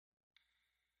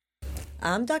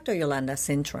I'm Dr. Yolanda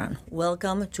Cintron.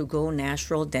 Welcome to Go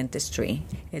Natural Dentistry,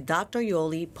 a Dr.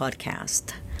 Yoli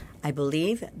podcast. I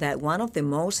believe that one of the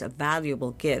most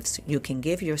valuable gifts you can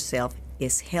give yourself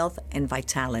is health and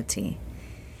vitality.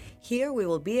 Here we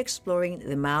will be exploring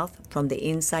the mouth from the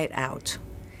inside out.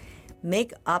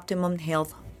 Make optimum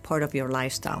health part of your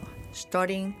lifestyle,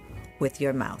 starting with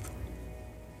your mouth.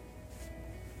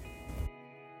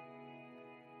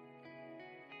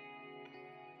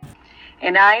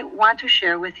 And I want to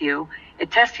share with you a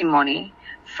testimony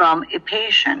from a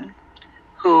patient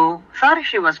who thought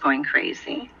she was going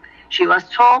crazy. She was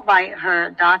told by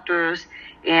her doctors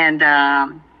and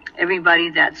everybody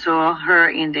that saw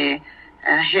her in the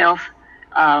health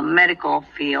medical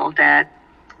field that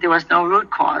there was no root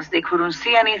cause. They couldn't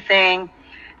see anything.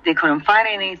 They couldn't find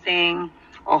anything.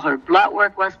 All her blood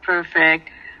work was perfect.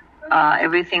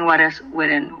 Everything was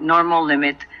within normal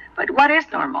limit. But what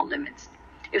is normal limits?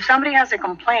 If somebody has a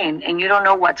complaint and you don't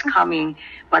know what's coming,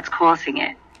 what's causing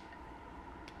it,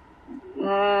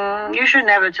 you should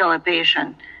never tell a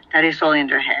patient that it's all in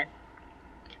their head,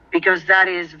 because that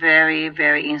is very,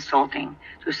 very insulting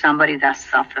to somebody that's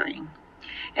suffering.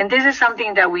 And this is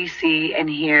something that we see and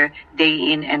hear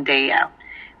day in and day out.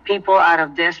 People out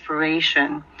of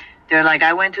desperation, they're like,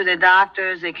 I went to the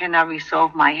doctors, they cannot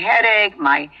resolve my headache,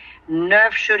 my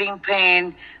nerve shooting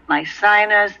pain, my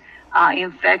sinus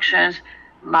infections,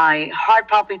 my heart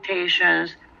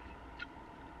palpitations,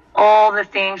 all the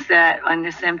things that and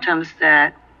the symptoms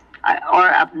that are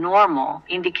abnormal,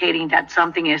 indicating that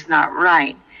something is not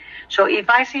right. So if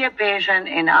I see a patient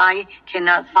and I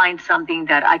cannot find something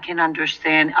that I can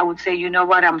understand, I would say, you know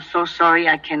what, I'm so sorry,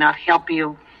 I cannot help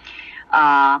you.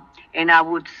 And I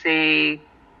would say,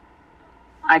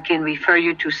 I can refer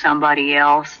you to somebody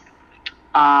else.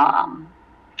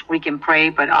 We can pray,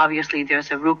 but obviously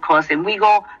there's a root cause. And we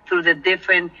go through the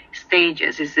different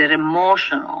stages. Is it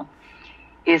emotional?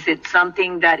 Is it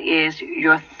something that is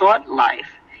your thought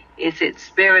life? Is it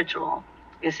spiritual?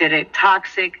 Is it a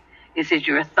toxic? Is it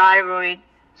your thyroid?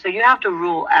 So you have to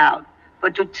rule out.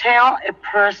 But to tell a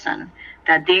person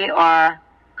that they are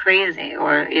crazy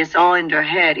or it's all in their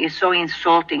head is so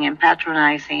insulting and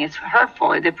patronizing. It's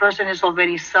hurtful. The person is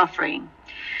already suffering.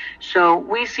 So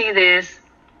we see this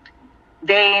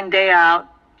day in, day out,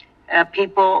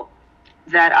 people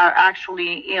that are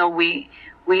actually ill. We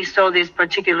saw this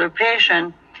particular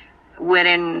patient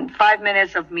within 5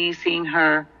 minutes of me seeing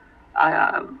her,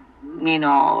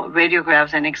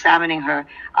 radiographs and examining her.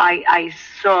 I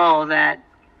saw that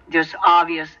there's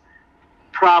obvious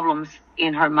problems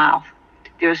in her mouth.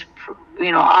 There's,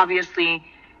 obviously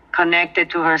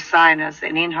connected to her sinus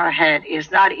and in her head.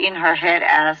 It's not in her head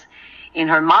as in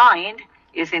her mind.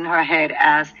 It's in her head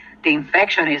as the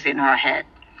infection is in her head.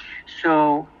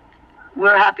 So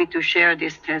we're happy to share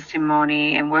this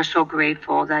testimony, and we're so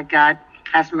grateful that God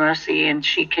has mercy and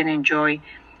she can enjoy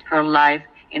her life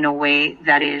in a way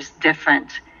that is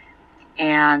different.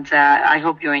 And I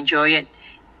hope you enjoy it,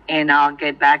 and I'll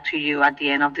get back to you at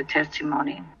the end of the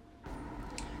testimony.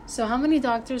 So how many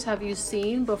doctors have you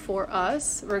seen before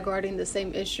us regarding the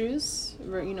same issues,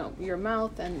 your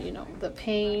mouth and, the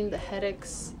pain, the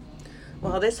headaches?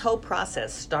 Well, this whole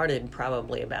process started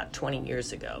probably about 20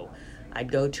 years ago.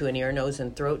 I'd go to an ear, nose,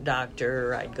 and throat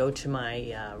doctor. I'd go to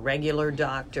my regular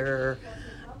doctor.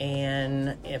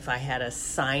 And if I had a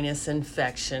sinus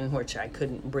infection, which I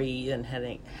couldn't breathe and had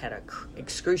an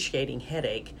excruciating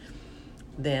headache,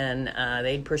 then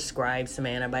they'd prescribe some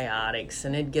antibiotics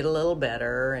and it'd get a little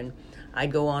better. And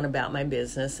I'd go on about my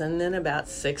business. And then about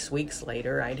 6 weeks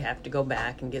later, I'd have to go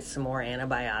back and get some more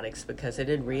antibiotics because it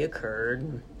had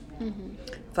reoccurred. Mm-hmm.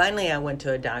 Finally, I went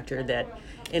to a doctor that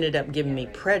ended up giving me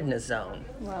prednisone.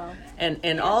 Wow.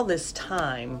 And all this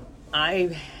time,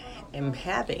 I am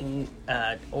having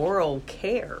oral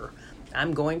care.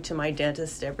 I'm going to my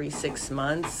dentist every 6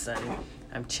 months, and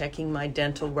I'm checking my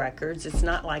dental records. It's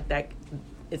not like that.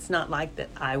 It's not like that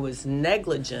I was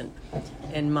negligent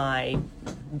in my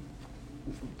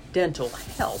dental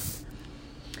health.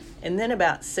 And then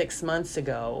about 6 months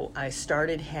ago, I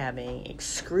started having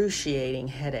excruciating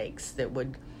headaches that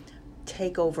would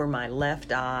take over my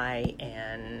left eye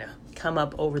and come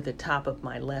up over the top of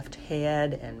my left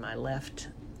head and my left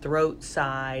throat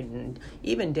side and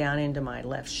even down into my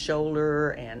left shoulder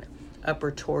and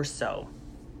upper torso.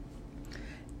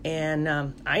 And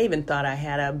I even thought I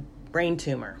had a brain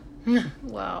tumor.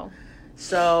 Wow.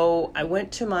 So I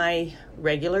went to my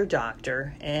regular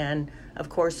doctor, and of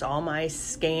course, all my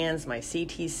scans, my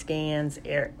CT scans,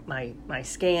 my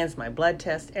scans, my blood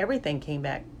test, everything came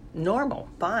back normal,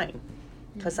 fine,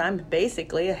 because I'm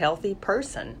basically a healthy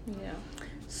person. Yeah.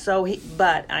 So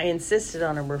but I insisted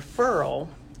on a referral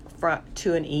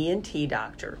to an ENT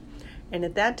doctor. And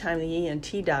at that time, the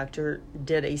ENT doctor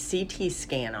did a CT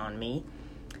scan on me.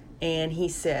 And he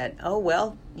said, oh,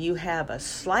 well, you have a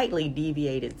slightly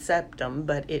deviated septum,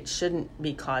 but it shouldn't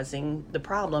be causing the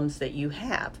problems that you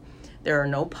have. There are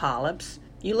no polyps.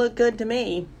 You look good to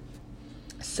me.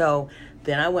 So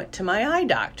then I went to my eye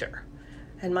doctor.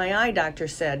 And my eye doctor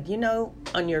said, you know,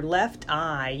 on your left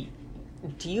eye,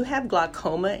 do you have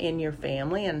glaucoma in your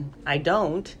family? And I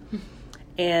don't.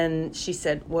 And she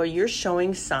said, well, you're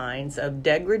showing signs of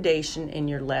degradation in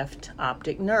your left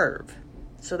optic nerve.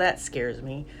 So that scares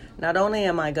me. Not only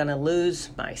am I going to lose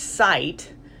my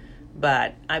sight,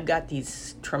 but I've got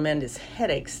these tremendous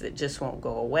headaches that just won't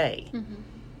go away. Mm-hmm.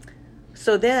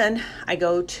 So then I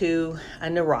go to a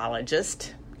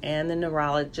neurologist, and the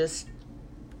neurologist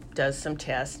does some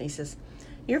tests, and he says,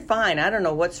 you're fine. I don't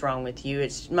know what's wrong with you.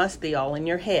 It must be all in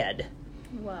your head.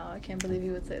 Wow, I can't believe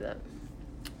you would say that.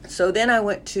 So then I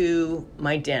went to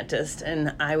my dentist,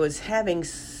 and I was having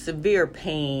severe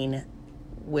pain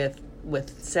with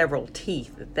several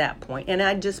teeth at that point, and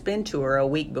I'd just been to her a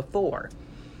week before.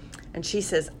 And she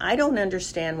says, I don't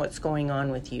understand what's going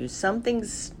on with you.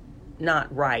 Something's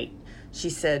not right. She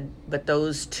said, but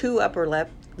those two upper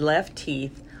left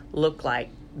teeth look like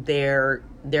they're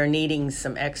needing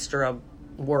some extra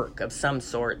work of some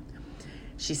sort.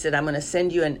 She said, I'm going to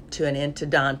send you to an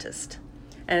endodontist.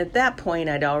 And at that point,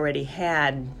 I'd already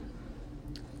had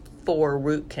 4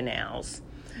 root canals.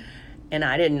 And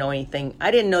I didn't know anything.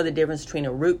 I didn't know the difference between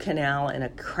a root canal and a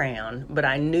crown, but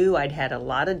I knew I'd had a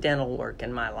lot of dental work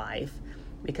in my life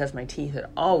because my teeth had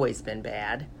always been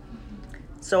bad.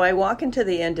 So I walk into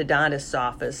the endodontist's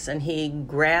office, and he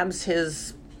grabs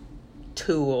his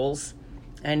tools,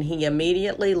 and he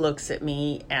immediately looks at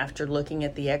me after looking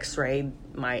at the x-ray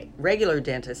my regular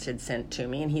dentist had sent to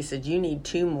me, and he said, you need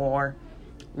 2 more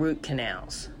root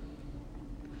canals.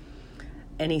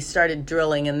 And he started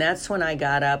drilling, and that's when I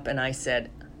got up and I said,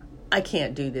 I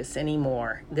can't do this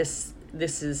anymore. This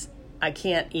is, I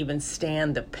can't even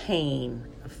stand the pain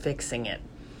of fixing it.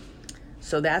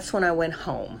 So that's when I went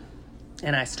home,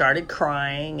 and I started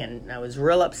crying, and I was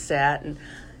real upset, and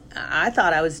I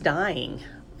thought I was dying.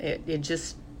 It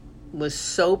just was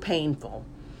so painful.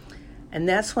 And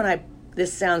that's when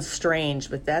this sounds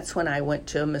strange, but that's when I went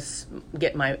to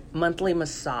get my monthly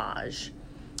massage.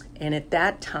 And at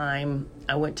that time,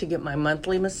 I went to get my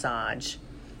monthly massage.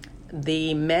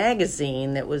 The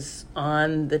magazine that was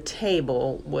on the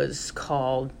table was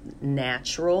called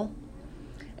Natural.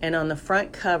 And on the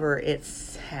front cover, it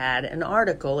had an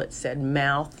article. It said,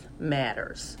 Mouth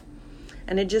Matters.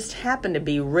 And it just happened to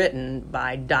be written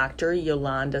by Dr.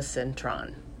 Yolanda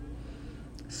Cintron.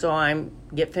 So I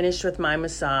get finished with my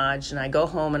massage, and I go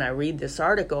home and I read this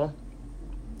article.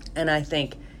 And I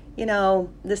think, you know,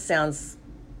 this sounds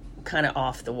kind of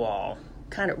off the wall,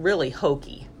 kind of really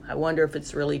hokey. I wonder if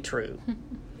it's really true.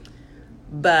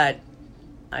 But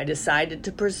I decided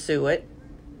to pursue it.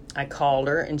 I called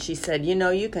her, and she said, you know,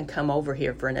 you can come over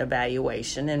here for an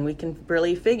evaluation, and we can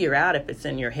really figure out if it's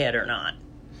in your head or not.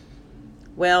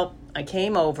 Well, I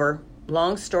came over.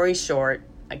 Long story short,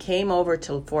 I came over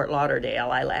to Fort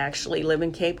Lauderdale. I actually live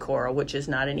in Cape Coral, which is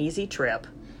not an easy trip.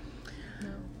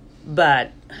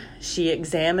 But she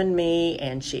examined me,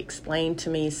 and she explained to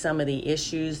me some of the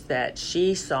issues that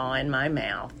she saw in my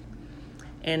mouth.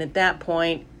 And at that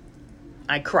point,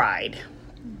 I cried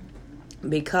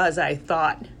because I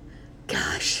thought,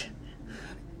 gosh,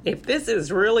 if this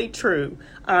is really true,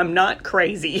 I'm not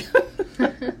crazy.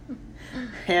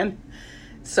 And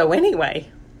so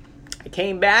anyway, I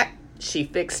came back, she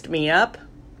fixed me up,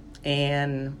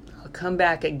 and I'll come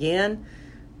back again.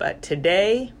 But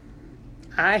today,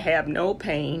 I have no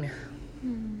pain.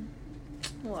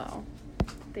 Wow.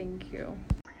 Thank you.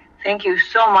 Thank you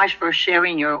so much for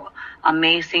sharing your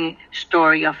amazing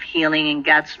story of healing and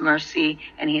God's mercy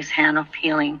and his hand of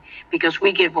healing, because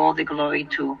we give all the glory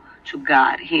to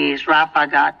God. He is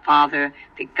Rapha, God Father,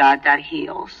 the God that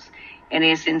heals. And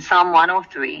it's in Psalm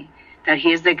 103 that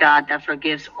he is the God that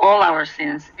forgives all our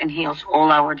sins and heals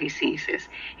all our diseases.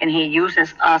 And he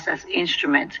uses us as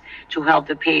instruments to help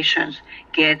the patients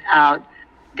get out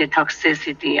the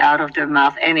toxicity out of their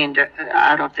mouth and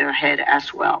out of their head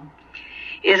as well.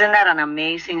 Isn't that an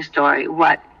amazing story?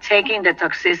 What taking the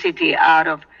toxicity out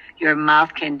of your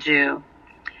mouth can do,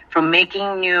 from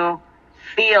making you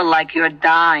feel like you're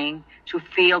dying to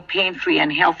feel pain-free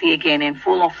and healthy again and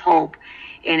full of hope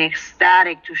and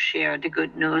ecstatic to share the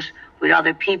good news with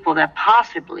other people that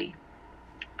possibly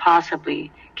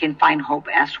can find hope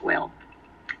as well.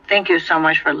 Thank you so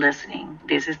much for listening.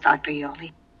 This is Dr.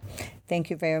 Yoli. Thank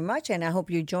you very much, and I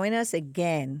hope you join us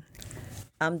again.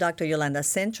 I'm Dr. Yolanda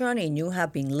Cintron, and you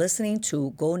have been listening to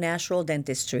Go Natural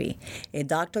Dentistry, a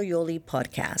Dr. Yoli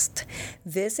podcast.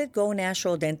 Visit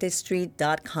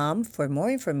gonaturaldentistry.com for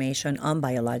more information on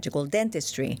biological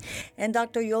dentistry and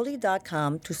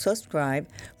dryoli.com to subscribe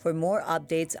for more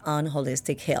updates on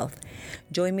holistic health.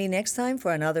 Join me next time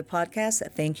for another podcast.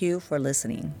 Thank you for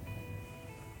listening.